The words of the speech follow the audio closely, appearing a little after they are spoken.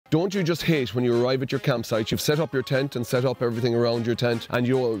Don't you just hate when you arrive at your campsite, you've set up your tent and set up everything around your tent, and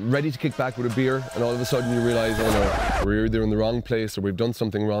you're ready to kick back with a beer, and all of a sudden you realise, oh no, we're either in the wrong place, or we've done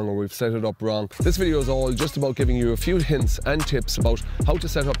something wrong, or we've set it up wrong. This video is all just about giving you a few hints and tips about how to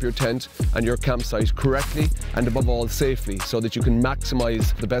set up your tent and your campsite correctly, and above all safely, so that you can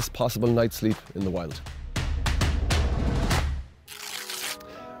maximise the best possible night's sleep in the wild.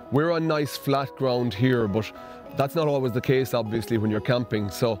 We're on nice flat ground here, but that's not always the case, obviously, when you're camping.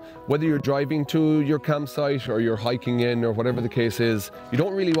 So whether you're driving to your campsite or you're hiking in or whatever the case is, you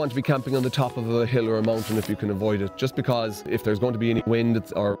don't really want to be camping on the top of a hill or a mountain if you can avoid it, just because if there's going to be any wind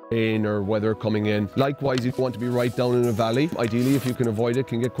or rain or weather coming in. Likewise, you want to be right down in a valley. Ideally, if you can avoid it, it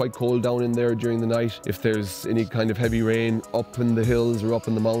can get quite cold down in there during the night. If there's any kind of heavy rain up in the hills or up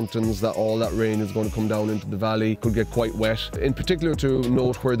in the mountains, all that rain is going to come down into the valley, could get quite wet. In particular, to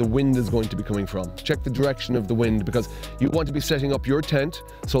note where the wind is going to be coming from. Check the direction of the wind, because you want to be setting up your tent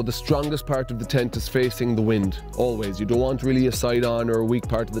so the strongest part of the tent is facing the wind, always. You don't want really a side on or a weak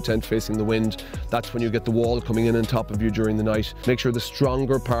part of the tent facing the wind. That's when you get the wall coming in on top of you during the night. Make sure the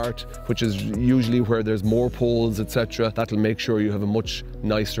stronger part, which is usually where there's more poles, etc., that'll make sure you have a much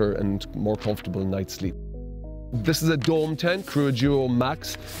nicer and more comfortable night's sleep. This is a dome tent, CRUA Duo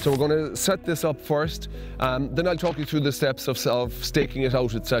Max. So we're going to set this up first. Then I'll talk you through the steps of staking it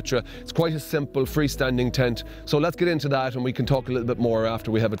out, etc. It's quite a simple freestanding tent. So let's get into that, and we can talk a little bit more after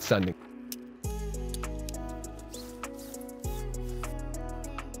we have it standing.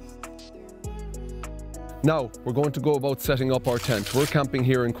 Now, we're going to go about setting up our tent. We're camping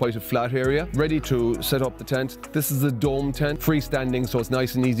here in quite a flat area, ready to set up the tent. This is a dome tent, freestanding, so it's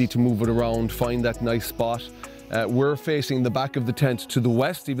nice and easy to move it around, find that nice spot. We're facing the back of the tent to the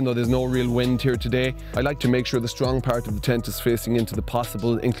west, even though there's no real wind here today. I like to make sure the strong part of the tent is facing into the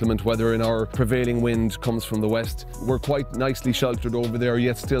possible inclement weather, and our prevailing wind comes from the west. We're quite nicely sheltered over there,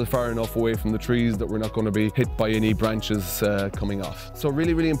 yet still far enough away from the trees that we're not going to be hit by any branches coming off. So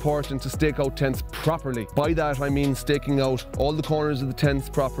really important to stake out tents properly. By that I mean staking out all the corners of the tents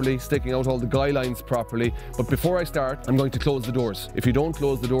properly, staking out all the guy lines properly. But before I start, I'm going to close the doors. If you don't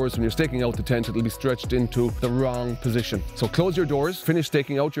close the doors when you're staking out the tent, it'll be stretched into the wrong position. So close your doors, finish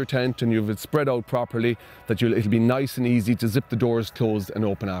staking out your tent, and you've it spread out properly, that it'll be nice and easy to zip the doors closed and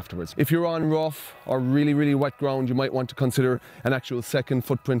open afterwards. If you're on rough or really wet ground, you might want to consider an actual second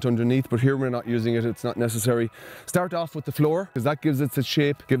footprint underneath, but here we're not using it, it's not necessary. Start off with the floor, because that gives it its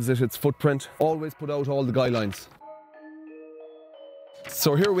shape, gives it its footprint. Always put out all the guy lines.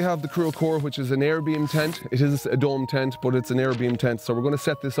 So here we have the CRUA Core, which is an air beam tent. It is a dome tent, but it's an air beam tent. So we're going to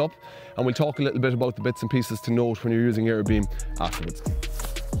set this up, and we'll talk a little bit about the bits and pieces to note when you're using air beam afterwards.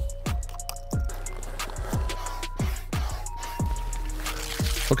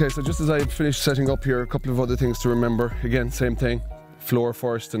 Okay, so just as I finished setting up here, a couple of other things to remember. Again, same thing. Floor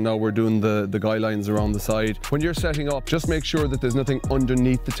first, and now we're doing the guy lines around the side. When you're setting up, just make sure that there's nothing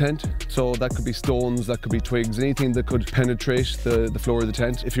underneath the tent. So that could be stones, that could be twigs, anything that could penetrate the floor of the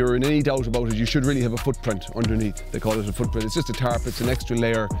tent. If you're in any doubt about it, you should really have a footprint underneath. They call it a footprint. It's just a tarp, it's an extra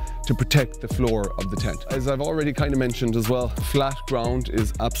layer to protect the floor of the tent. As I've already kind of mentioned as well, flat ground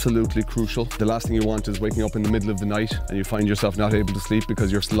is absolutely crucial. The last thing you want is waking up in the middle of the night and you find yourself not able to sleep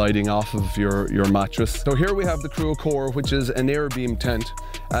because you're sliding off of your mattress. So here we have the CRUA Core, which is an air beam tent.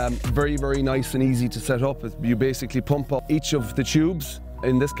 Very nice and easy to set up. You basically pump up each of the tubes.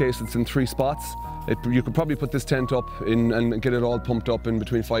 In this case, it's in 3 spots. You could probably put this tent up and get it all pumped up in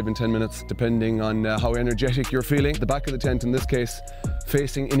between 5 and 10 minutes, depending on how energetic you're feeling. The back of the tent, in this case,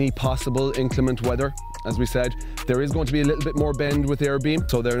 facing any possible inclement weather. As we said, there is going to be a little bit more bend with air beam,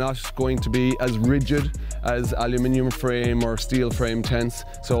 so they're not going to be as rigid as aluminium frame or steel frame tents.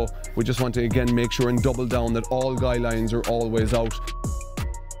 So we just want to again make sure and double down that all guy lines are always out.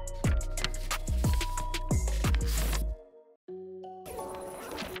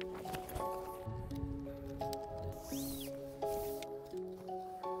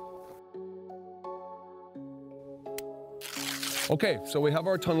 Okay, so we have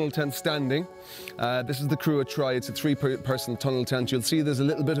our tunnel tent standing. This is the CRUA Tri. It's a 3-person tunnel tent. You'll see there's a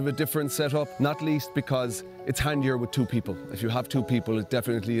little bit of a different setup, not least because it's handier with 2 people. If you have 2 people, it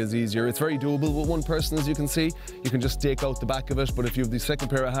definitely is easier. It's very doable with 1 person, as you can see. You can just stake out the back of it, but if you have the second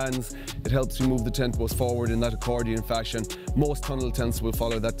pair of hands, it helps you move the tent both forward in that accordion fashion. Most tunnel tents will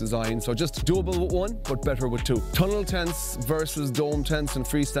follow that design, so just doable with 1, but better with 2. Tunnel tents versus dome tents and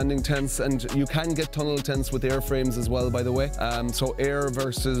freestanding tents, and you can get tunnel tents with airframes as well, by the way. So air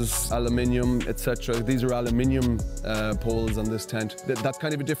versus aluminium, etc. These are aluminium poles on this tent. That's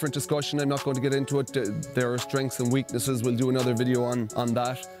kind of a different discussion. I'm not going to get into it. There are strengths and weaknesses. We'll do another video on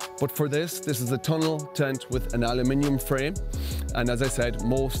that. But for this is a tunnel tent with an aluminium frame. And as I said,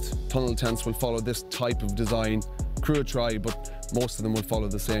 most tunnel tents will follow this type of design. CRUA Tri, but most of them will follow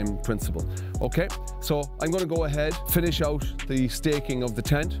the same principle. Okay, so I'm going to go ahead, finish out the staking of the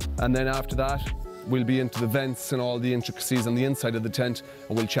tent, and then after that we'll be into the vents and all the intricacies on the inside of the tent,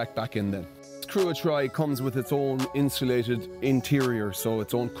 and we'll check back in then. CRUA Tri comes with its own insulated interior, so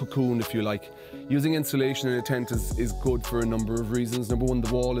its own cocoon if you like. Using insulation in a tent is good for a number of reasons. Number one,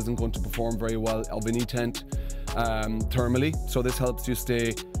 the wall isn't going to perform very well of any tent thermally, so this helps you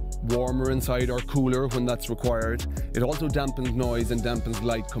stay warmer inside or cooler when that's required. It also dampens noise and dampens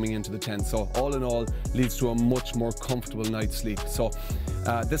light coming into the tent, so all in all leads to a much more comfortable night's sleep. So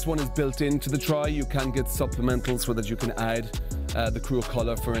this one is built into the Tri. You can get supplementals so that you can add the CRUA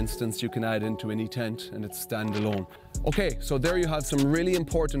colour, for instance, you can add into any tent and it's standalone. Okay, so there you have some really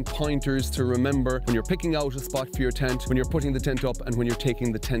important pointers to remember when you're picking out a spot for your tent, when you're putting the tent up, and when you're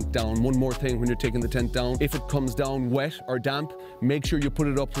taking the tent down. One more thing when you're taking the tent down: if it comes down wet or damp, make sure you put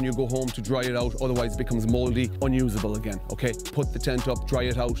it up when you go home to dry it out, otherwise it becomes moldy, unusable again. Okay, put the tent up, dry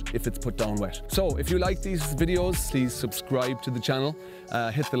it out if it's put down wet. So if you like these videos, please subscribe to the channel,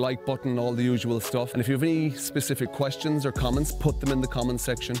 hit the like button, all the usual stuff. And if you have any specific questions or comments, put them in the comments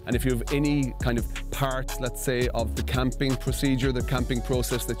section. And if you have any kind of parts, let's say, of the camping procedure, the camping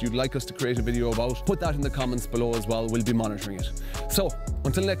process that you'd like us to create a video about, put that in the comments below as well. We'll be monitoring it. So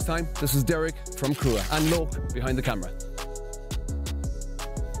until next time, this is Derek from CRUA and Loke behind the camera.